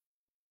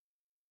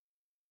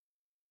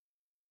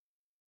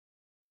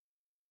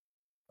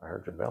 I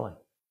heard your belly.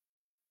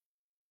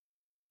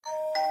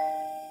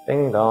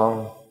 Ding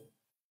dong.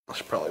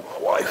 That's probably my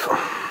wife.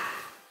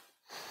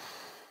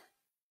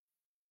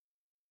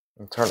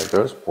 I'll turn the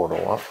ghost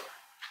portal off.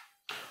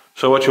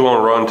 So what, you want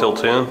to run till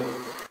 10?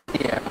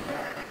 Yeah.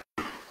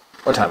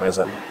 What time is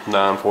it?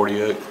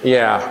 9:48.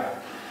 Yeah.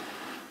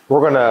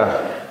 We're going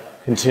to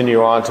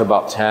continue on to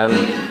about 10,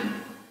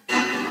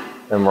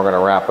 and we're going to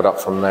wrap it up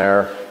from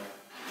there.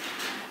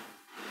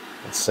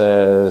 It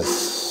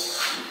says,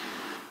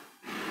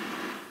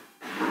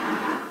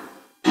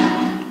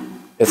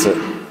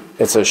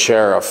 it's a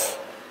sheriff.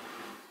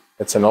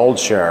 It's an old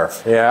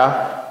sheriff.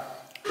 Yeah.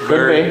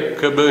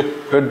 Could be.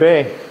 Could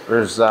be.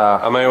 There's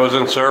I mean, it was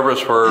in service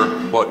for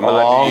what, a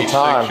long 96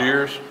 time.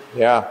 years?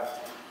 Yeah.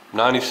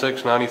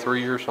 96,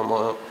 93 years, something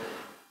like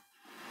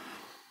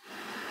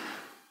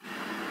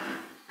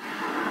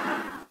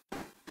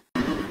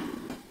that.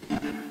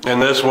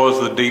 And this was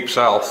the Deep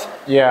South.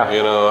 Yeah.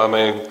 You know, I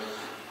mean,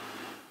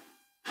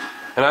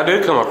 and I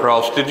did come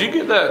across, did you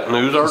get that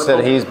news He article?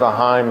 said he's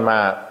behind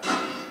Matt.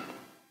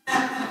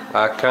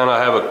 I kind of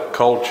have a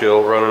cold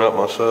chill running up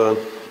my side.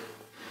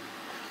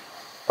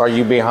 Are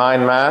you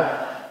behind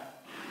Matt?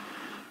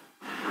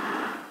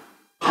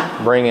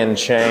 Bring in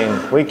Shane.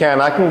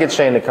 I can get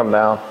Shane to come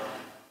down.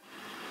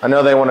 I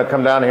know they want to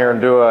come down here and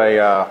do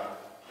a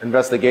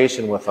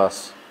investigation with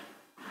us.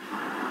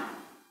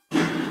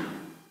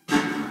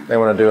 They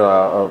want to do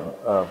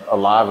a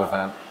live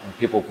event, and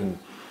people can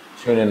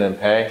tune in and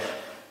pay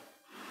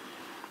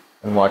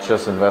and watch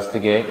us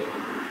investigate.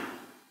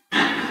 You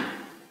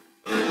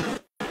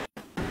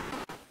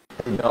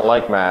don't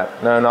like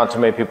Matt? No, not too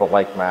many people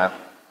like Matt.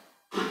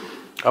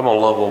 I'm a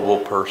lovable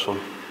person.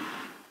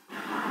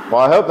 Well,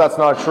 I hope that's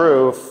not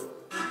true.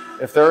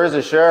 If there is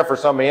a sheriff or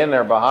somebody in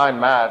there behind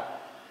Matt,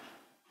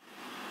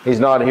 he's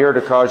not here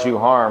to cause you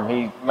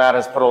harm. Matt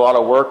has put a lot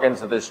of work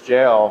into this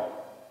jail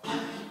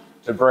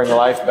to bring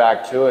life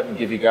back to it and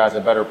give you guys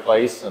a better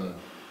place. And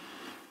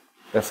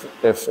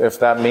if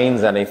that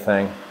means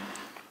anything,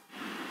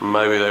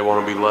 maybe they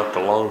want to be left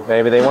alone.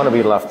 Maybe they want to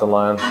be left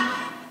alone.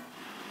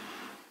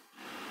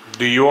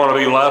 Do you want to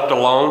be left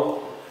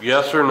alone?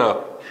 Yes or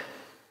no?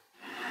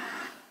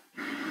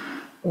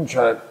 I'm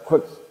trying a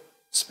quick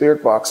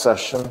spirit box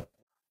session.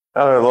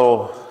 Another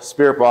little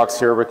spirit box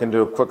here. We can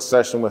do a quick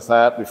session with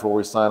that before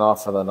we sign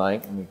off for the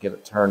night and we get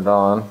it turned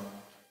on. Xbox.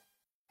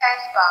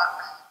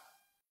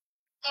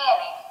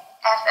 Scanning.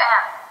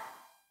 FM.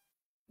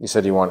 You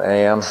said you want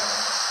AM?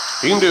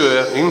 You can do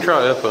that. You can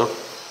try FM.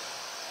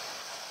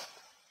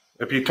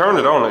 If you turn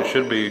it on, it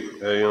should be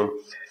AM.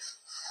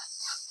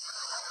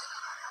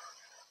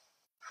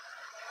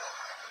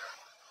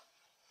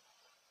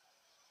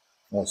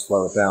 I'll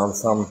slow it down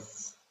some.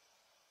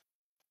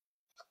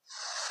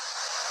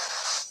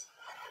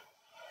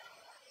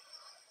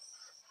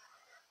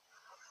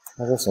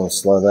 I guess I'm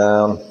slow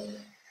down.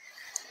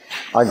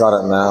 I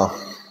got it now.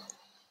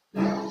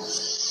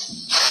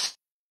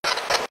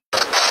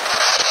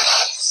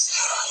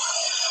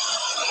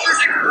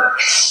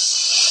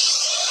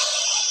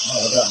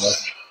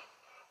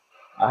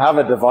 I have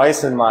a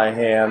device in my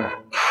hand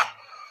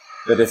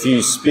that if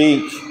you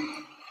speak,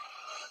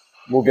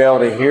 we'll be able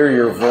to hear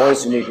your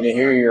voice and you can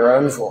hear your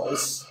own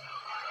voice.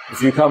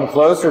 If you come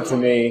closer to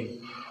me,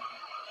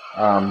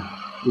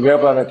 you'll be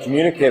able to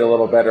communicate a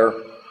little better.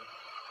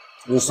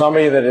 There's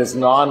somebody that is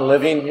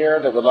non-living here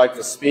that would like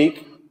to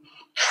speak.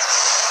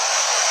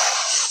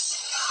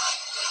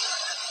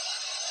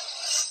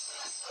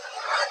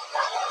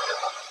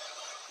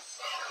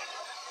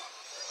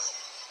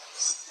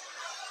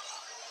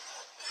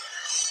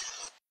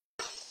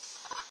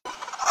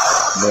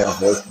 Yeah,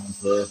 voice comes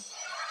through.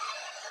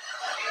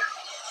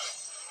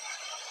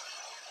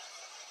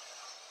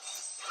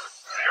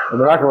 And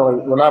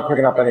we're not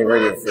picking up any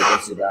radio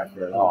frequency back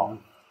here at all.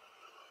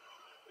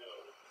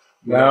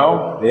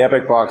 No? The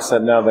Epic Box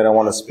said no, they don't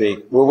want to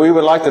speak. Well, we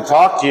would like to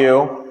talk to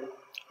you.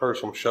 Heard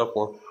some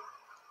shuffling.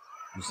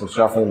 There's some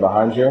shuffling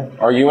behind you.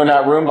 Are you in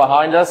that room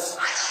behind us?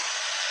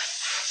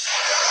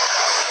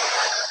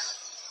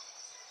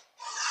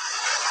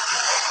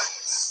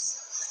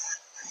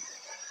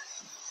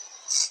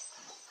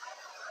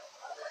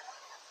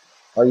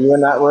 Are you in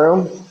that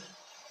room?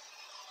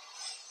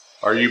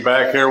 Are you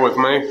back here with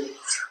me?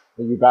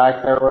 Are you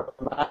back there with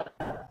Matt?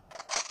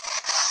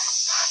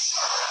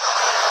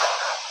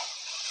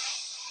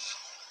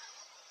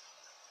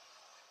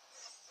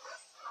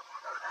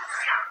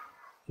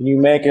 Can you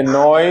make a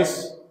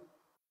noise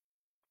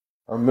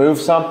or move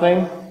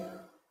something?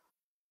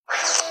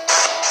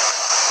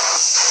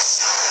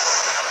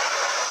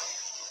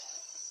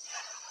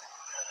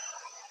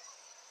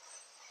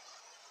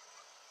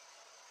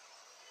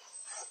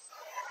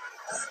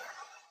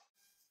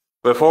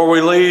 Before we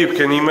leave,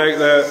 can you make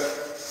that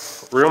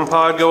REM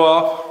pod go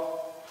off?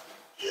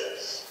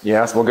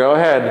 Yes, well, go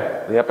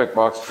ahead. The Epic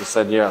Box just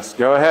said yes.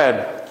 Go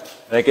ahead.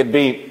 Make it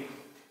beep.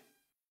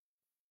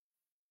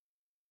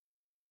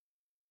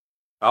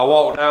 I'll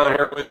walk down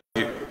here with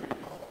you.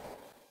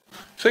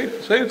 See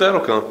if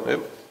that'll come.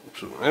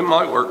 It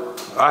might work.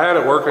 I had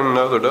it working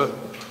the other day.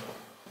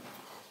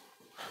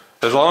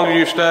 As long as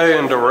you stay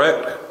in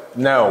direct.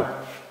 No.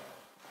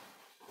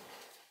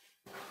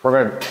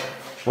 We're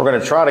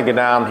gonna try to get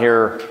down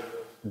here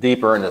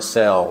deeper into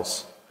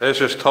cells. It's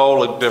just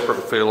totally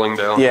different feeling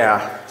down here.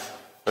 Yeah.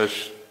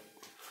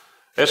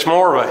 It's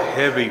more of a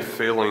heavy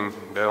feeling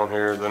down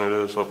here than it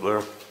is up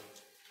there.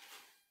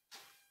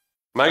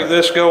 Make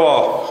this go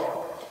off.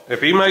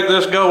 If you make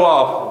this go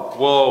off,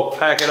 we'll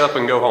pack it up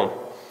and go home.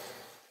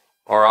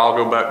 Or I'll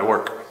go back to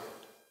work.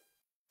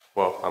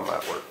 Well, I'm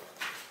at work.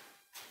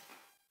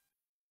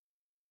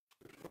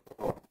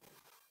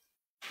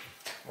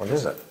 What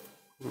is it?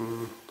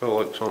 Feel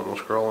like something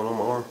was crawling on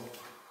my arm.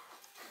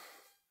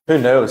 Who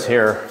knows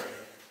here?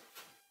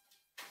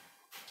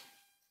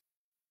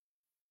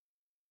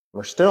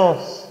 We're still,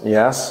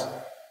 yes.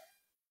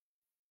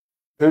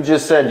 Who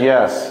just said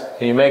yes?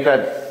 Can you make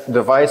that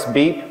device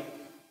beep?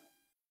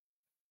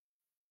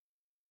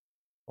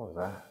 What was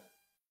that?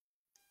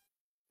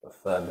 The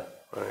thud.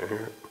 Right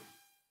here.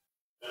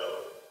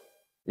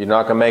 You're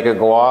not gonna make it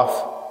go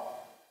off?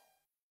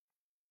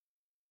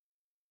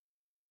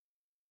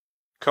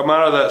 Come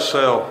out of that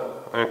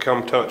cell and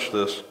come touch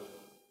this.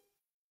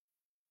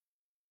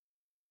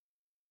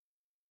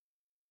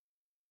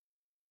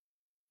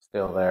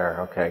 Still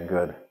there. Okay,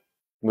 good.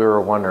 We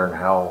were wondering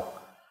how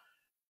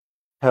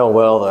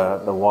well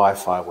the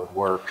Wi-Fi would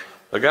work.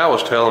 The guy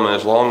was telling me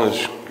as long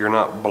as you're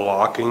not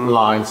blocking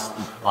Lines.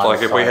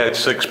 like if we had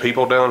 6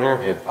 people down here,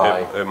 it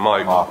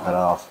might. Block it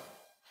off.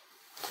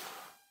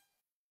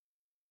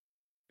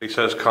 He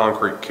says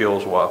concrete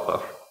kills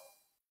Wi-Fi.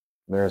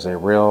 There's a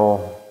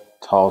real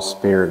tall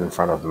spirit in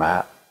front of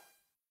Matt.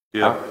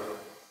 Yeah.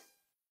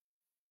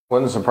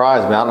 Wouldn't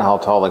surprise me. I don't know how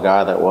tall the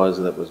guy that was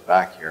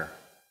back here,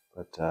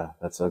 but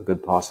that's a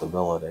good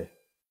possibility.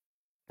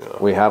 Yeah.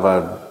 We have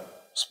a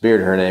spirit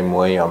here named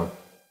William.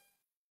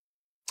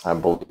 I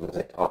believe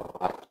they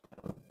talk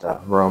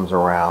about roams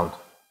around.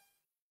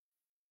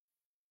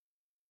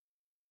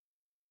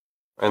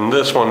 And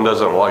this one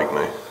doesn't like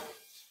me.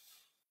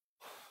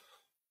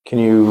 Can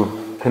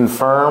you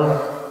confirm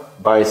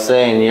by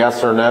saying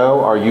yes or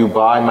no? Are you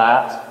by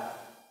Matt?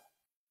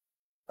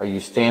 Are you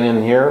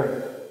standing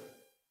here?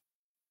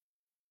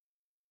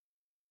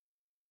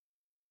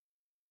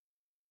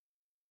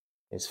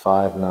 He's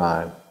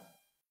 5'9".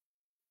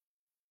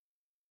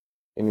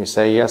 Can you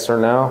say yes or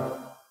no?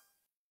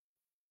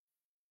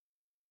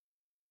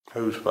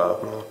 Who's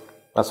 5'9"?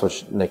 That's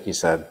what Nikki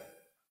said.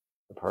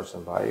 The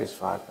person by you is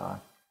 5'9".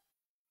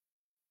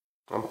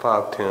 I'm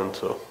 5'10",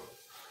 so.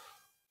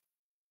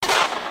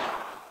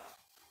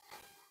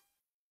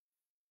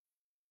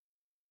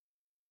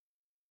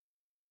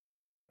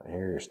 I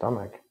hear your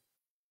stomach.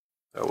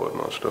 That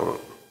wasn't my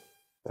stomach.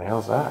 The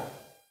hell's that?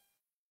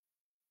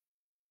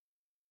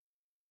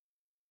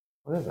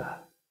 What is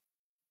that?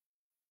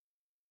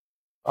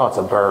 Oh, it's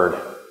a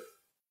bird.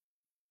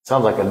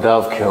 Sounds like a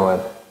dove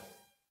cooing.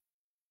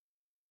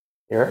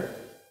 Hear it?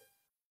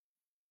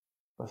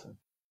 Listen.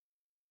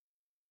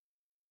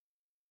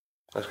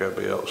 That's got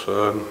to be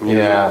outside.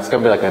 Yeah, it's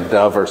gonna be like a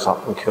dove or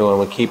something cooing.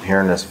 We keep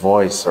hearing this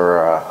voice or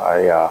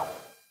a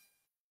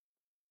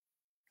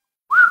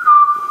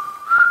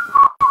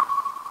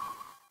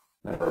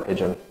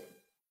pigeon.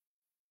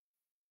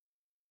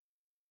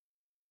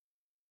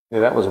 Yeah,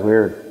 that was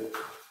weird.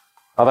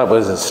 Oh, that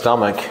was his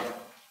stomach.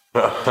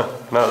 Not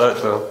that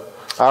sound.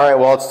 All right,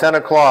 well, it's 10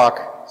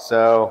 o'clock,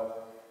 so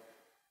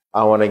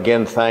I want to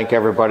again thank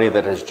everybody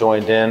that has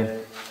joined in.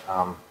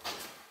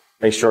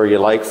 Make sure you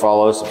like,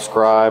 follow,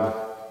 subscribe.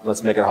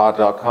 Let's Make It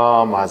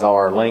Hot.com has all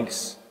our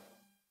links.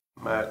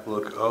 Matt,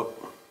 look up.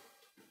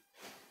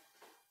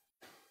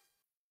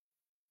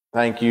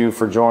 Thank you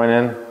for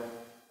joining.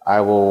 I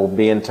will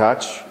be in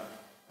touch.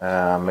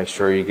 Make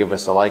sure you give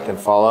us a like and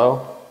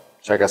follow.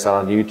 Check us out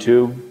on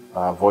YouTube,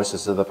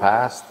 Voices of the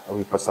Past.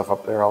 We put stuff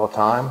up there all the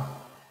time.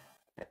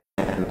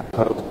 And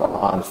post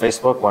on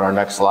Facebook when our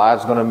next live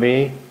is going to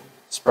be.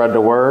 Spread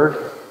the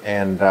word,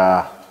 and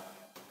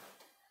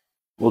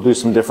we'll do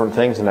some different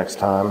things next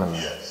time. And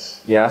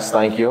yes,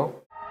 thank you.